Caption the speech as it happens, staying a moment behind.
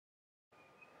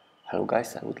Hello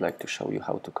guys, I would like to show you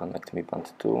how to connect Mi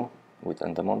Band 2 with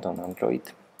Endomondo on Android.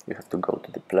 You have to go to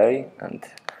the Play and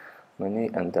menu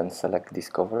and then select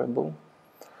Discoverable,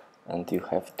 and you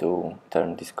have to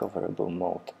turn Discoverable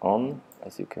mode on,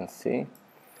 as you can see.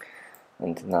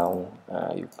 And now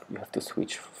you have to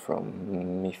switch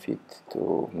from Mi Fit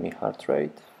to Mi Heart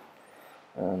Rate,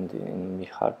 and in Mi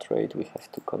Heart Rate we have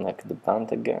to connect the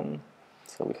band again,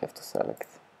 so we have to select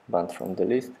band from the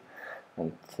list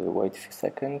and wait a few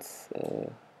seconds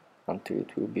until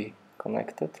it will be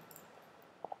connected.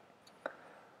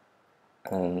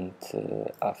 And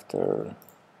after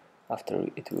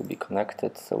it will be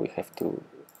connected, so we have to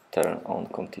turn on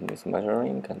continuous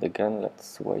measuring, and again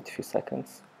let's wait a few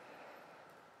seconds.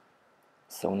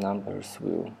 So numbers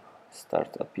will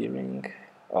start appearing.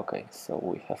 Okay, so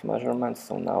we have measurements,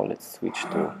 so now let's switch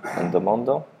to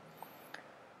Endomondo.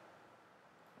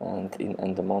 And in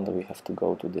Endomondo we have to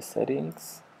go to the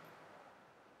settings,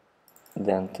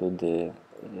 then to the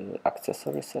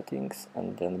accessory settings,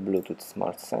 and then Bluetooth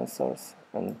smart sensors,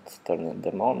 and turn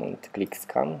them on and click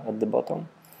scan at the bottom.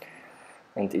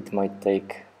 And it might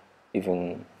take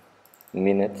even a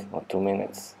minute or 2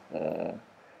 minutes,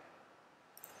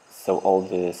 so all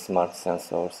the smart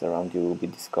sensors around you will be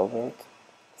discovered.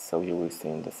 So you will see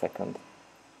in the second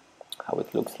how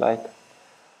it looks like.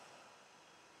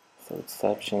 So it's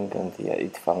searching, and yeah,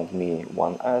 it found Mi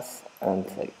 1S and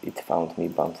it found Mi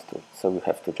Band 2. So you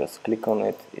have to just click on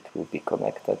it, it will be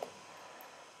connected.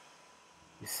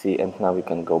 You see, and now we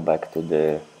can go back to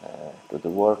the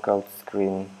workout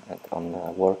screen, and on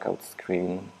the workout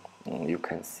screen you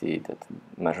can see that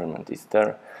measurement is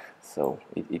there. So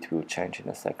it will change in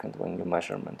a second when your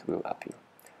measurement will appear.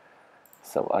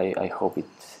 So I hope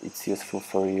it's useful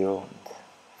for you.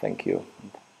 Thank you.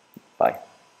 Bye.